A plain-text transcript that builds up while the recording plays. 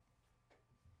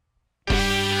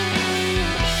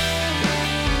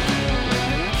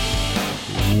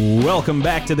Welcome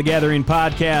back to the Gathering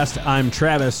Podcast. I'm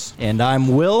Travis. And I'm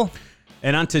Will.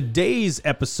 And on today's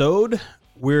episode,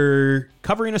 we're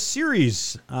covering a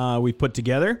series we put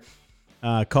together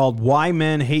called Why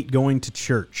Men Hate Going to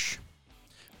Church.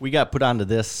 We got put onto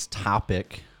this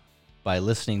topic by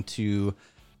listening to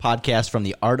podcast from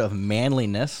The Art of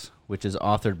Manliness, which is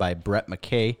authored by Brett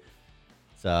McKay.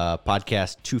 It's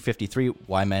podcast 253,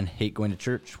 Why Men Hate Going to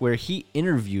Church, where he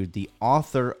interviewed the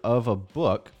author of a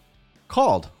book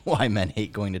called Why Men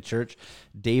Hate Going to Church,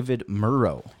 David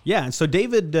Murrow. Yeah, and so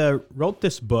David wrote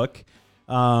this book,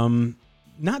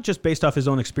 not just based off his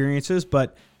own experiences,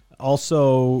 but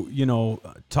also,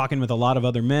 talking with a lot of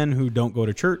other men who don't go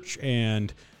to church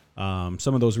and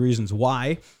some of those reasons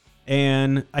why.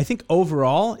 And I think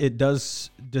overall it does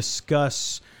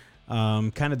discuss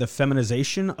kind of the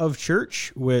feminization of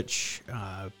church, which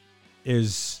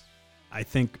is, I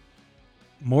think,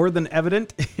 more than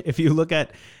evident if you look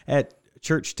at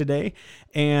church today.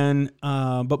 And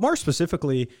but more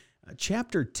specifically,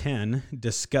 chapter 10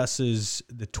 discusses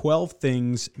the 12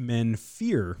 things men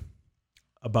fear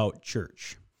about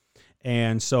church.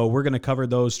 And so we're going to cover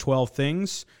those 12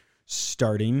 things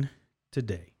starting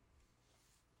today.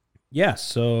 Yeah,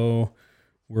 so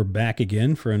we're back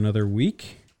again for another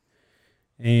week.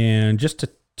 And just to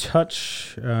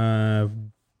touch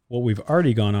what we've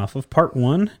already gone off of, part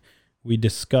 1, we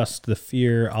discussed the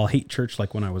fear, I'll hate church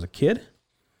like when I was a kid.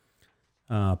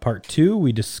 Part 2,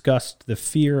 we discussed the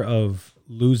fear of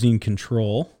losing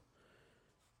control.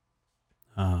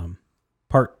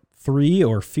 Part 3,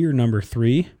 or fear number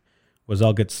 3, was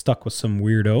I'll get stuck with some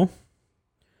weirdo.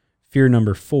 Fear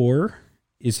number 4,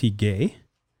 is he gay?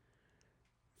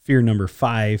 Fear number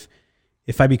 5,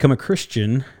 if I become a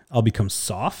Christian, I'll become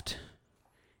soft.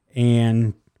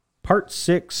 And part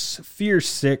 6, fear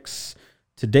 6,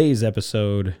 today's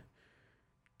episode,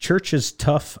 church is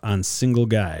tough on single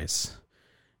guys.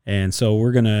 And so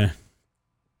we're going to,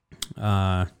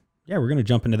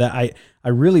 jump into that. I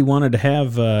really wanted to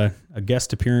have a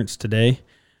guest appearance today,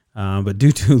 but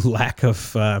due to lack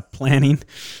of planning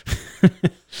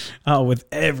with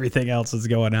everything else that's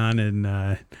going on in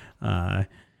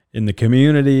the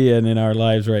community and in our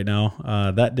lives right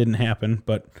now, that didn't happen.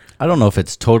 But I don't know if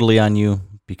it's totally on you,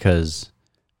 because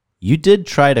you did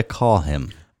try to call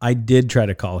him. I did try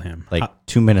to call him.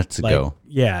 2 minutes ago.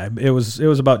 Yeah, it was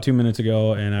about 2 minutes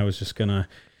ago, and I was just going to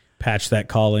patch that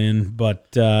call in, but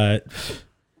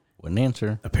wouldn't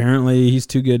answer. Apparently, he's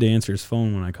too good to answer his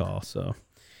phone when I call. So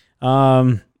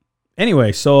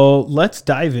anyway, so let's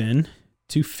dive in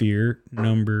to fear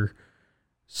number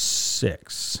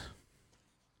 6.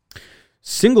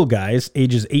 Single guys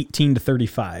ages 18 to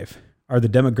 35 are the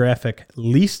demographic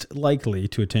least likely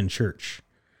to attend church,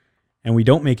 and we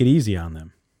don't make it easy on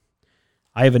them.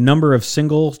 I have a number of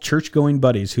single church-going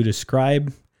buddies who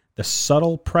describe the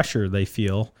subtle pressure they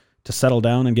feel to settle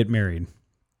down and get married.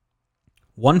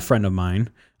 One friend of mine,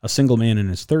 a single man in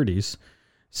his 30s,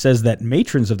 says that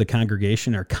matrons of the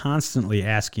congregation are constantly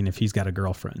asking if he's got a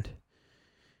girlfriend.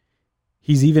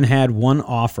 He's even had one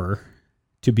offer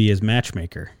to be his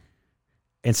matchmaker.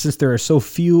 And since there are so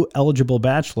few eligible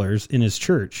bachelors in his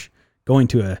church, going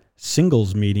to a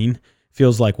singles meeting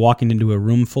feels like walking into a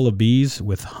room full of bees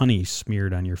with honey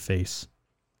smeared on your face.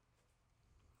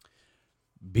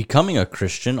 Becoming a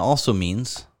Christian also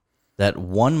means that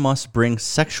one must bring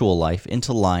sexual life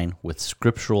into line with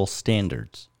scriptural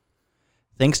standards.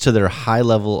 Thanks to their high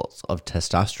levels of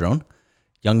testosterone,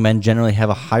 young men generally have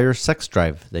a higher sex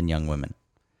drive than young women.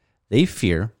 They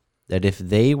fear that if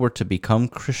they were to become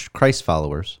Christ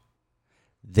followers,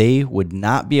 they would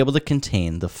not be able to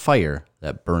contain the fire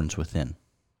that burns within.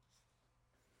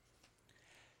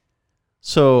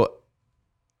 So,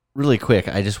 really quick,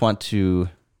 I just want to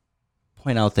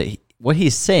point out that what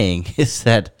he's saying is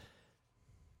that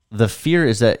the fear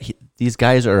is that these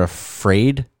guys are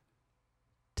afraid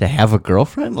to have a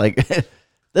girlfriend. Like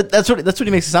that's what he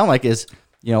makes it sound like. Is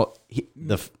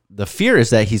the fear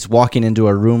is that he's walking into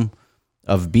a room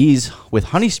of bees with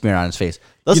honey smear on his face.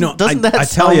 Doesn't that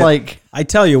sound like? I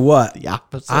tell you what, the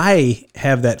opposite? I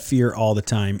have that fear all the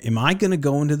time. Am I going to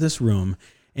go into this room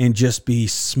and just be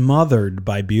smothered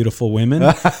by beautiful women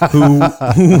who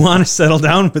want to settle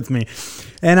down with me?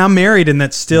 And I'm married, and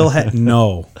that still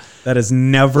no. That has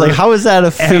never, like, how is that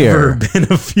a fear? Ever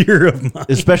been a fear of mine.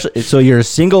 Especially, so you're a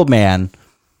single man.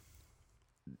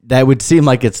 That would seem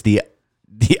like it's the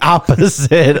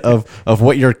opposite of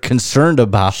what you're concerned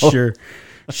about.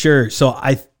 Sure. So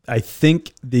I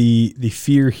think the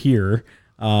fear here,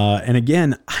 and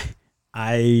again,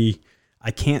 I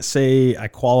can't say I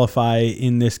qualify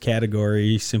in this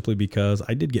category simply because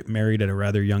I did get married at a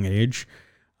rather young age.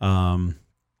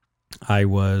 I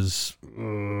was,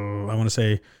 I want to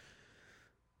say,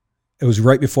 it was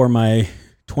right before my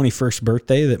 21st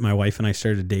birthday that my wife and I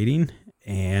started dating,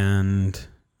 and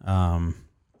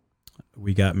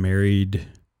we got married.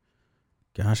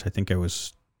 Gosh, I think it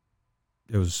was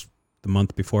the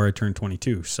month before I turned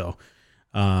 22. So,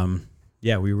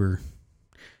 yeah,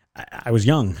 I was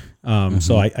young.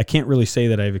 So I can't really say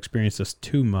that I've experienced this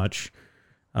too much,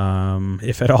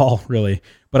 if at all, really.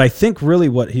 But I think really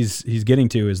what he's getting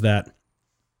to is that,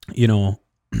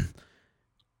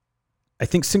 I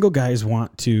think single guys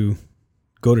want to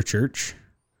go to church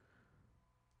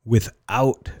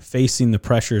without facing the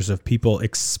pressures of people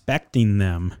expecting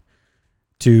them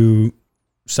to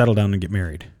settle down and get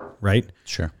married, right?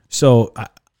 Sure. So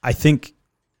I think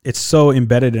it's so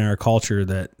embedded in our culture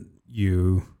that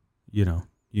you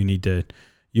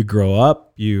grow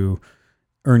up, you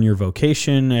earn your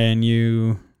vocation, and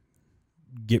you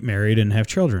get married and have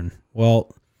children.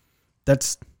 Well,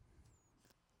 that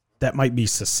might be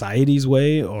society's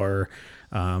way, or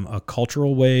a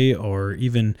cultural way, or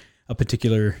even a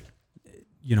particular,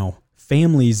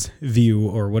 family's view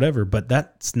or whatever. But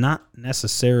that's not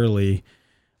necessarily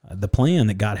the plan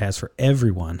that God has for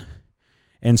everyone.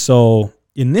 And so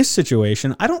in this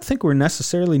situation, I don't think we're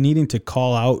necessarily needing to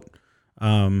call out,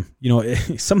 some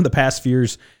of the past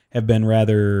fears have been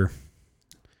rather,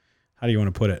 how do you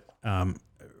want to put it?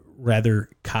 Rather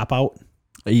cop out.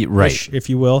 Right. If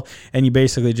you will. And you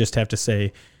basically just have to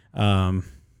say, grab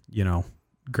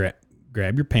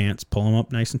your pants, pull them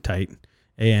up nice and tight,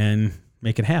 and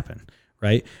make it happen,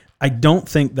 right? I don't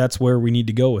think that's where we need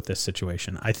to go with this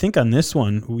situation. I think on this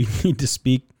one, we need to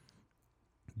speak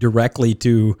directly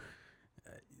to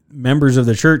members of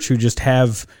the church who just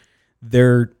have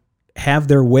their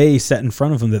way set in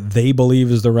front of them that they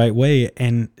believe is the right way,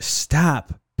 and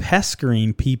stop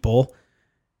pestering people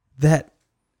that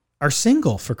are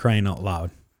single, for crying out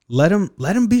loud. Let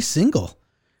them be single.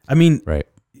 I mean, right.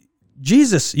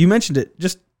 Jesus, you mentioned it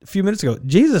just a few minutes ago.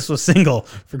 Jesus was single,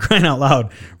 for crying out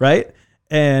loud, right?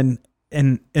 And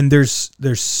there's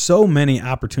so many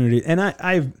opportunities. And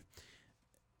I've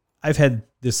had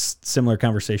this similar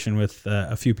conversation with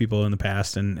a few people in the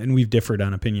past, and we've differed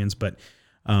on opinions, but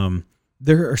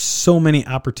there are so many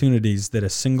opportunities that a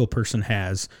single person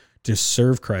has to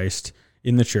serve Christ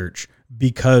in the church,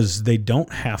 because they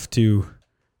don't have to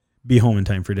be home in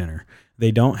time for dinner.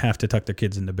 They don't have to tuck their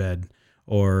kids into bed,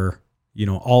 or,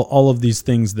 all of these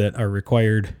things that are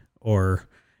required or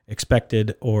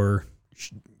expected or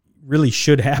really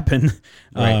should happen.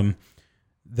 Right.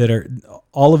 That are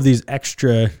all of these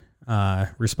extra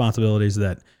responsibilities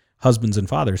that husbands and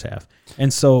fathers have.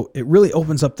 And so it really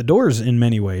opens up the doors in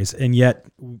many ways. And yet,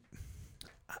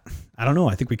 I don't know,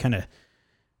 I think we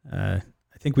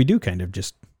do kind of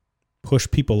just push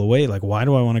people away. Like, why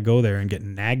do I want to go there and get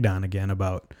nagged on again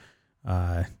about,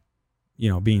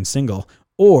 being single?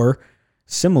 Or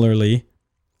similarly,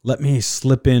 let me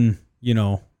slip in,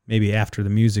 maybe after the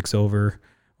music's over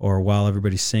or while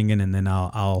everybody's singing, and then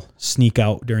I'll sneak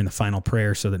out during the final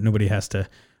prayer so that nobody has to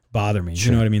bother me. Sure.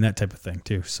 You know what I mean? That type of thing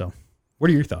too. So what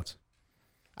are your thoughts?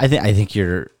 I think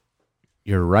you're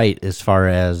right as far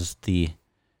as the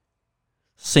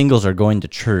singles are going to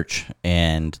church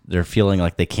and they're feeling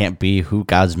like they can't be who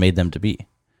God's made them to be,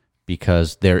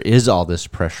 because there is all this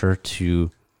pressure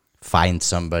to find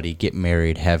somebody, get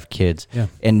married, have kids. Yeah.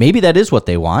 And maybe that is what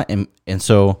they want. And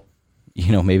so,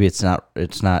 maybe it's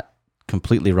not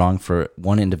completely wrong for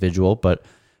one individual, but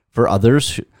for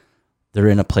others, they're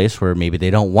in a place where maybe they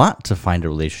don't want to find a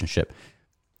relationship.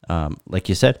 Like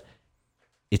you said,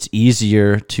 it's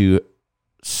easier to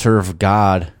serve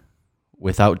God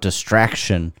without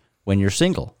distraction when you're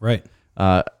single. Right.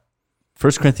 1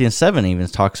 Corinthians 7 even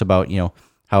talks about,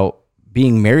 how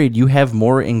being married, you have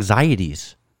more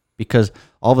anxieties, because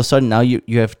all of a sudden now you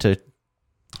have to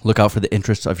look out for the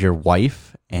interests of your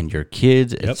wife and your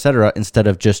kids, Yep. etc., instead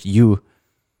of just you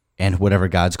and whatever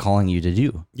God's calling you to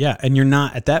do. Yeah. And you're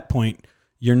not, at that point,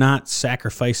 you're not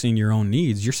sacrificing your own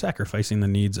needs. You're sacrificing the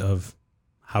needs of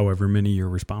however many you're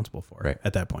responsible for. Right.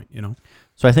 At that point,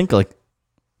 So I think,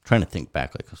 trying to think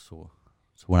back, so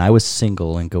when I was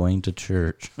single and going to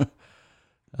church,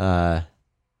 I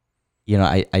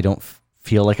don't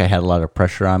feel like I had a lot of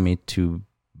pressure on me to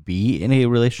be in a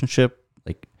relationship.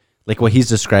 Like what he's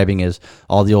describing is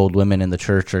all the old women in the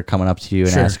church are coming up to you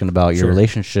and Sure. asking about your Sure.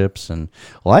 relationships, and,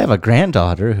 well, I have a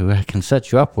granddaughter who I can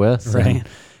set you up with. Right.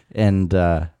 And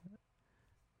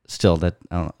still, that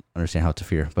I don't understand how to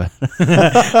fear, but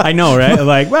I know, right?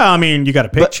 Like, well, I mean, you got a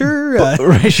picture?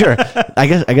 right, sure. I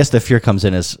guess the fear comes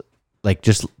in as like,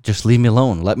 just leave me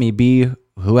alone. Let me be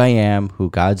who I am, who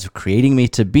God's creating me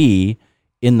to be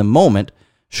in the moment.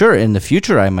 Sure, in the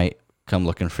future, I might come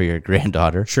looking for your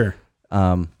granddaughter. Sure.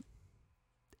 And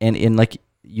in like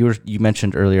you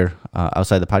mentioned earlier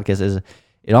outside the podcast, is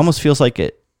it almost feels like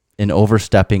an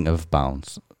overstepping of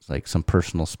bounds, it's like some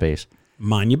personal space.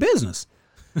 Mind your business.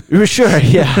 Sure,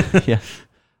 yeah, yeah.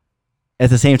 At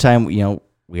the same time,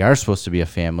 we are supposed to be a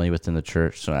family within the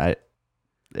church, so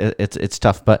it's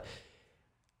tough. But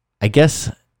I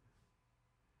guess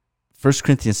 1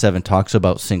 Corinthians 7 talks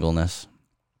about singleness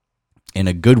in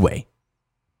a good way.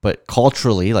 But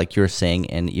culturally, like you're saying,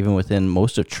 and even within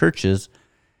most of churches,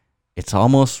 it's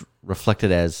almost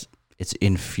reflected as it's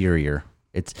inferior.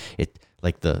 It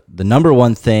like the number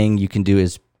one thing you can do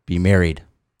is be married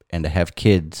and to have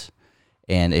kids.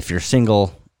 And if you're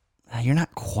single, you're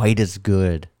not quite as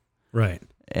good. Right.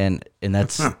 And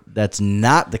that's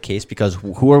not the case, because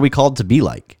who are we called to be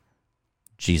like?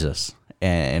 Jesus.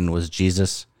 And was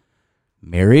Jesus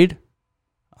married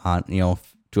on to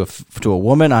a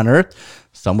woman on earth?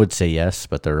 Some would say yes,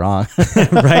 but they're wrong.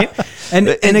 Right? And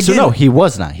again, so no, he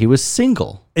was not. He was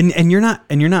single. And you're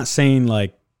not saying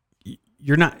like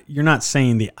you're not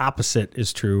saying the opposite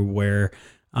is true, where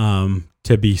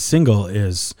to be single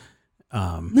is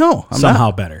no, I'm somehow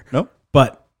not. better. Nope.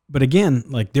 But again,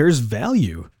 like there's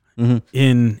value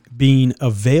in being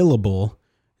available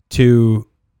to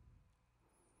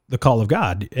the call of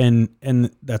God, and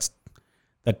that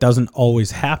doesn't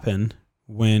always happen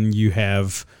when you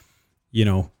have,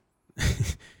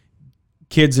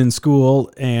 kids in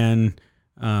school and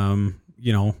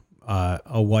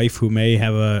a wife who may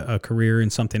have a career in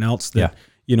something else that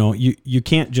you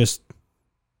can't just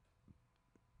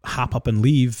hop up and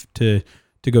leave to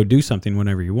go do something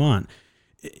whenever you want,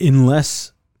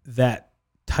 unless that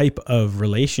type of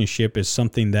relationship is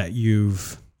something that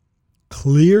you've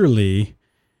clearly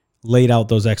laid out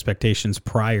those expectations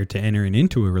prior to entering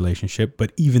into a relationship.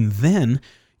 But even then,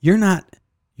 you're not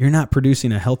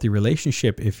producing a healthy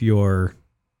relationship if you're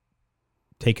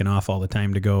taking off all the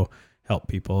time to go help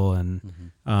people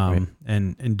and Right.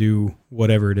 and do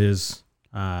whatever it is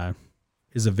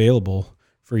available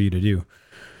for you to do.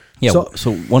 Yeah.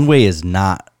 So one way is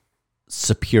not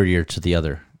superior to the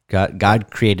other. God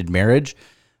created marriage,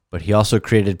 but he also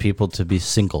created people to be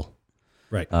single.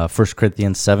 Right. 1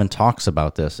 Corinthians 7 talks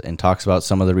about this and talks about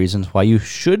some of the reasons why you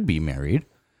should be married.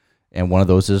 And one of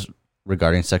those is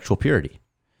regarding sexual purity.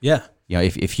 Yeah.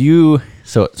 If you,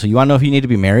 so you want to know if you need to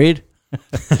be married?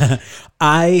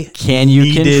 Can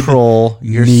you control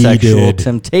your sexual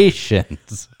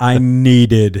temptations? I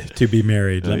needed to be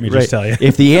married. Let me just tell you.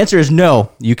 If the answer is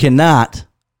no, you cannot,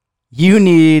 you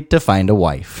need to find a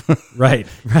wife. Right.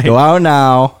 Go out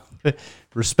now,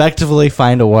 respectively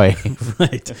find a wife.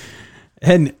 Right.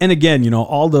 And again,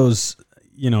 all those,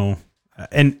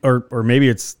 and or maybe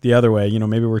it's the other way,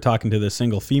 maybe we're talking to the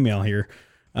single female here,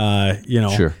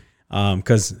 Sure.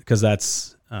 Cause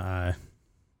that's,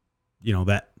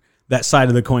 that side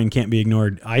of the coin can't be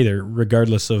ignored either,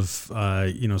 regardless of,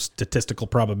 statistical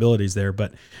probabilities there.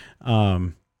 But,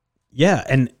 yeah.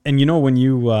 And when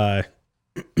you,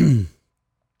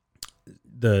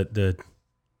 the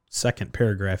second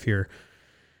paragraph here,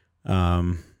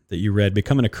 that you read,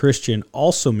 becoming a Christian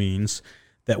also means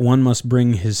that one must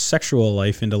bring his sexual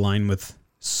life into line with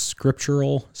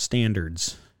scriptural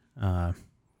standards.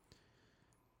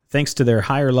 Thanks to their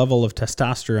higher level of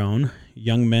testosterone,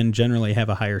 young men generally have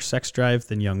a higher sex drive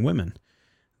than young women.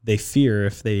 They fear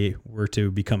if they were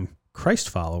to become Christ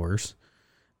followers,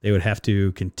 they would have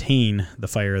to contain the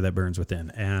fire that burns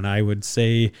within. And I would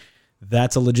say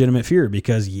that's a legitimate fear,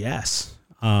 because yes,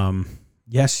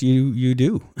 you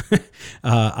do.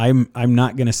 I'm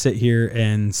not going to sit here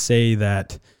and say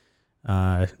that,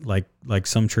 like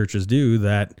some churches do,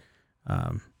 that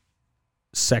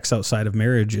sex outside of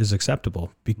marriage is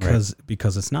acceptable, because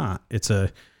it's not. It's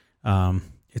a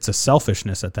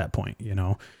selfishness at that point.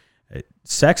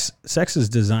 Sex is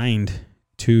designed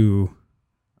to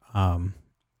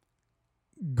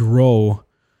grow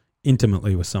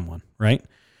intimately with someone, right?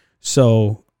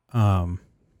 So, I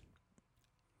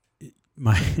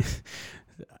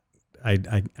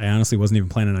honestly wasn't even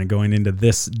planning on going into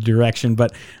this direction,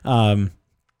 but my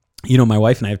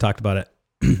wife and I have talked about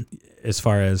it as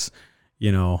far as,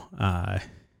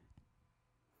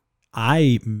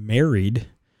 I married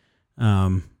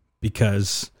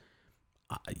because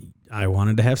I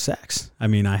wanted to have sex. I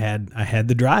mean, I had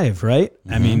the drive, right?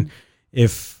 Mm-hmm. I mean,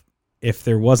 if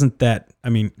there wasn't that,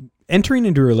 entering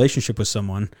into a relationship with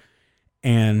someone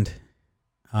and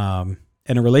a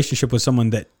relationship with someone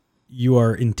that you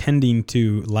are intending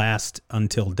to last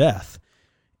until death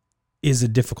is a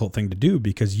difficult thing to do,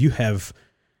 because you have,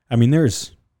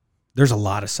 there's a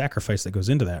lot of sacrifice that goes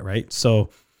into that, right? So,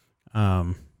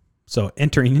 So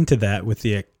entering into that with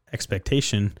the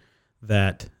expectation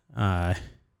that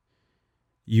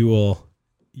you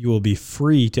will be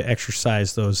free to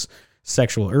exercise those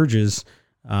sexual urges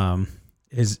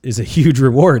is a huge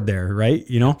reward there, right?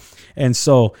 And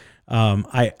so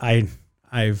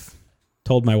I've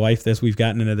told my wife this. We've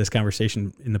gotten into this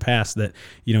conversation in the past that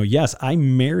yes, I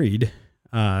married.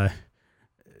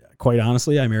 Quite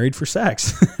honestly, I married for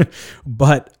sex,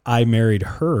 but I married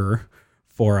her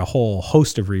for a whole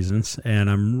host of reasons, and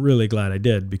I'm really glad I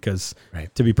did because,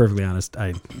 to be perfectly honest,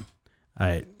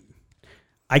 I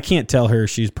can't tell her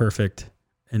she's perfect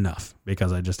enough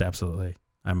because I just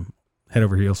I'm head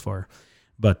over heels for her.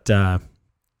 But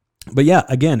yeah,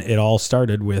 again, it all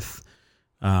started with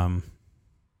kind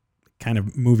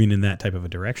of moving in that type of a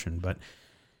direction. But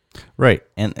right,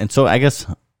 and so I guess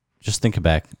just think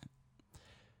back.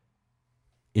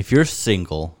 If you're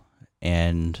single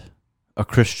and a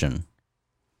Christian,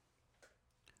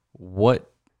 what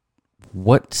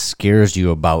scares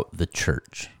you about the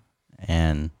church?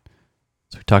 And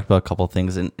so we talked about a couple of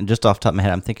things, and just off the top of my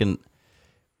head, I'm thinking,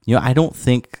 I don't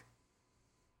think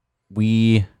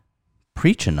we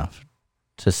preach enough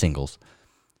to singles.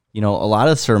 A lot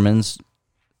of sermons,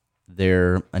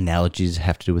 their analogies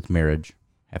have to do with marriage,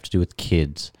 have to do with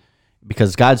kids,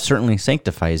 because God certainly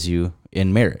sanctifies you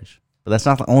in marriage. But that's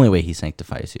not the only way he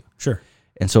sanctifies you. Sure.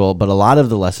 And so, but a lot of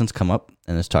the lessons come up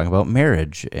and it's talking about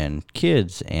marriage and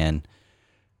kids, and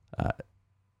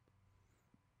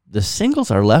the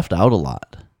singles are left out a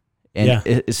lot.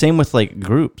 And same with like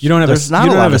groups. You don't have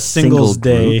a singles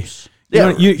day. Groups.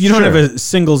 You don't have a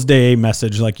singles day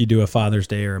message like you do a Father's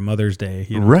Day or a Mother's Day,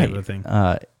 right? Type of thing.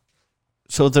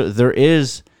 So there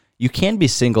is. You can be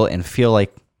single and feel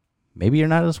like maybe you're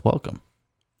not as welcome.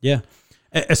 Yeah,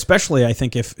 especially I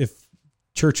think if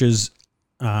churches,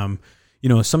 some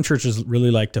churches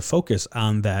really like to focus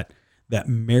on that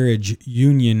marriage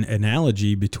union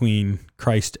analogy between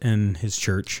Christ and his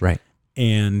church, right?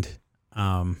 And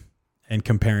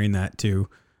comparing that to,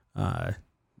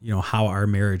 how our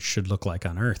marriage should look like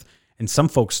on earth. And some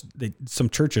folks, some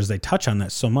churches, they touch on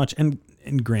that so much. And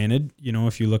granted,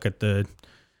 if you look at the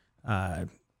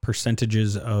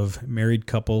percentages of married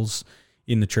couples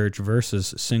in the church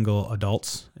versus single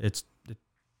adults, it's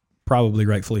probably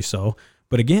rightfully so.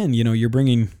 But again, you're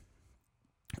bringing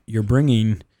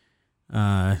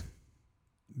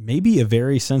maybe a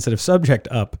very sensitive subject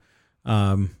up,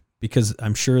 because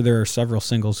I'm sure there are several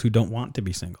singles who don't want to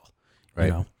be single,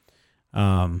 right?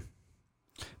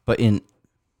 But in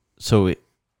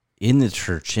the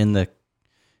church, in the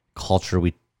culture,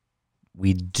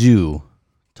 we do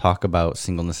talk about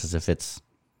singleness as if it's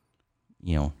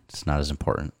not as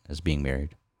important as being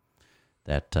married.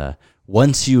 That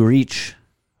once you reach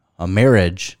a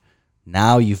marriage,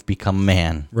 now you've become a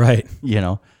man, right?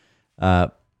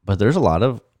 But there's a lot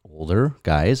of older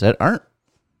guys that aren't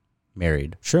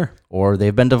married, sure, or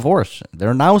they've been divorced.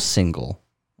 They're now single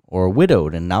or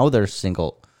widowed, and now they're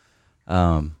single.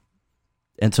 And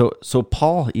so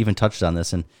Paul even touched on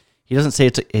this, and he doesn't say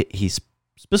he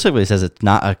specifically says it's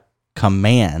not a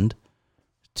command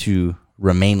to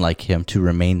remain like him, to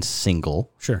remain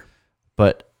single. Sure.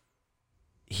 But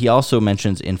he also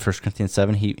mentions in 1 Corinthians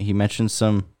 7, he mentions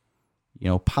some,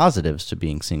 positives to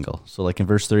being single. So like in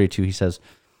verse 32, he says,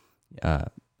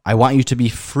 I want you to be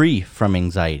free from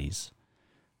anxieties.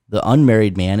 The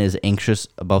unmarried man is anxious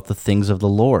about the things of the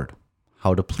Lord,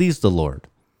 how to please the Lord.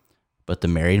 But the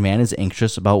married man is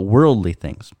anxious about worldly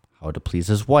things, how to please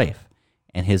his wife,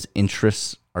 and his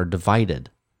interests are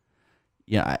divided.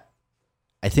 I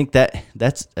think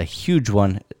that's a huge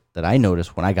one that I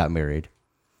noticed when I got married,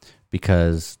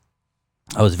 because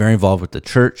I was very involved with the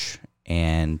church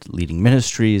and leading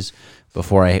ministries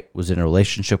before I was in a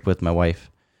relationship with my wife.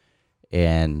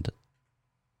 And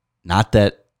not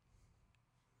that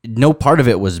no part of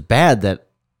it was bad that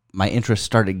my interests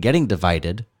started getting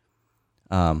divided.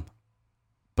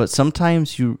 But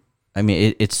sometimes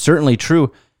it's certainly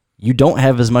true. You don't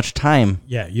have as much time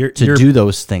to do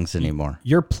those things anymore.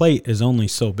 Your plate is only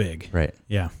so big. Right.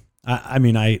 Yeah.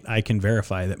 I can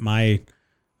verify that my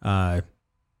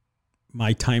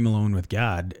time alone with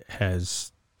God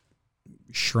has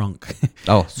shrunk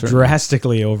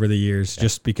drastically over the years,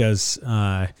 just because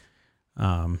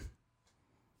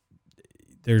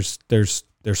there's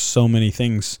so many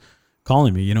things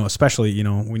calling me, especially,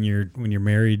 when you're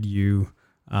married, you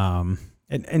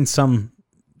and some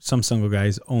single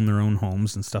guys own their own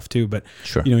homes and stuff too, but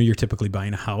sure. You're typically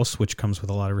buying a house, which comes with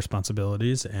a lot of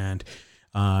responsibilities, and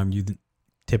you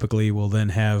typically will then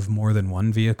have more than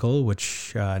one vehicle,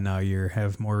 which now you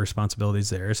have more responsibilities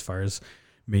there as far as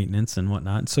maintenance and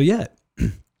whatnot. So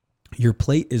your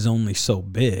plate is only so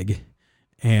big.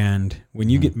 And when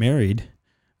you get married,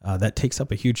 that takes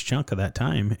up a huge chunk of that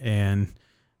time and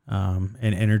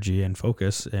energy and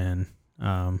focus. And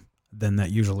then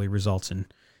that usually results in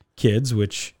kids,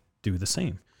 which do the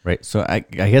same. Right. So I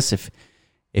guess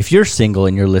if you're single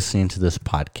and you're listening to this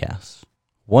podcast,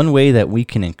 one way that we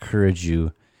can encourage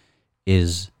you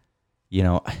is,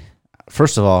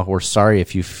 first of all, we're sorry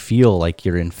if you feel like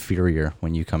you're inferior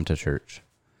when you come to church,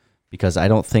 because I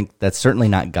don't think that's certainly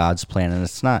not God's plan. And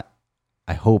it's not,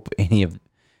 I hope, any of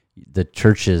the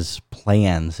church's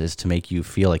plans is to make you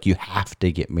feel like you have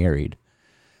to get married.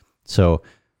 So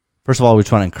first of all, we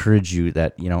just want to encourage you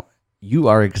that, you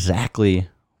are exactly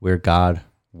where God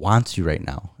wants you right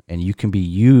now. And you can be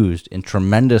used in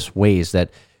tremendous ways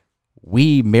that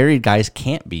we married guys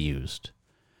can't be used.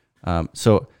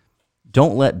 So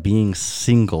don't let being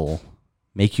single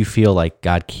make you feel like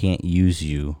God can't use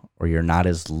you or you're not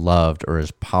as loved or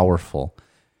as powerful,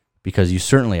 because you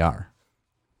certainly are.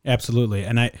 Absolutely.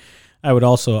 And I would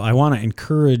also, I want to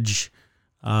encourage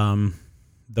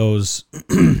those,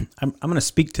 I'm going to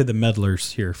speak to the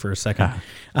meddlers here for a second.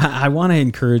 I want to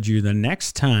encourage you, the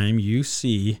next time you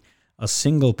see a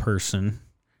single person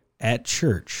at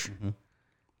church,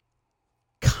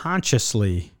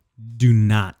 consciously do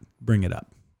not bring it up.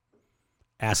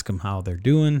 Ask them how they're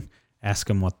doing, ask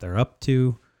them what they're up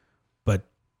to, but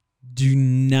do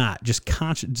not, just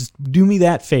do me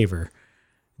that favor.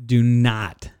 Do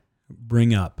not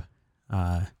bring up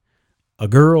a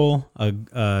girl,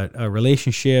 a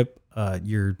relationship,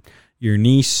 your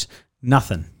niece,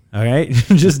 nothing. All right,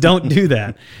 just don't do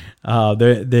that.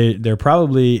 They're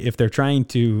probably, if they're trying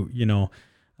to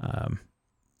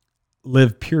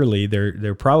live purely,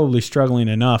 they're probably struggling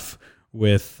enough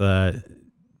with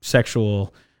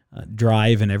sexual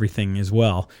drive and everything as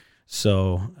well.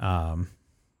 So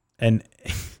and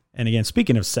again,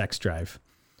 speaking of sex drive,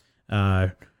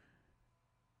 the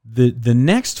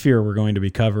next fear we're going to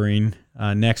be covering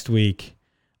next week,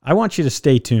 I want you to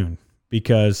stay tuned,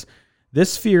 because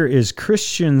this fear is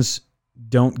Christians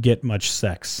don't get much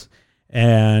sex.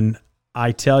 And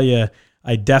I tell you,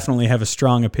 I definitely have a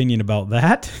strong opinion about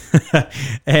that,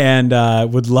 and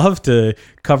would love to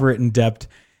cover it in depth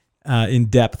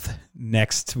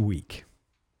next week.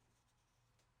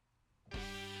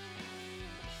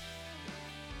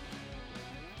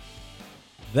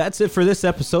 That's it for this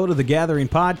episode of the Gathering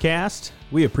Podcast.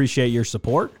 We appreciate your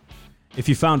support. If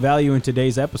you found value in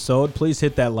today's episode, please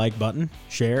hit that like button,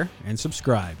 share, and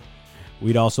subscribe.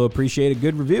 We'd also appreciate a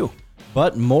good review.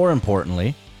 But more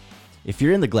importantly, if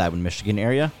you're in the Gladwin, Michigan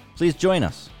area, please join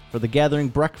us for the Gathering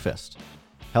Breakfast,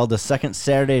 held the second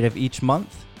Saturday of each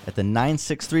month at the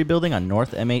 963 building on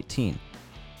North M18,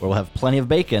 where we'll have plenty of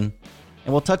bacon,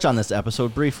 and we'll touch on this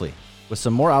episode briefly with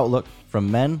some more outlook from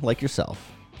men like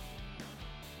yourself.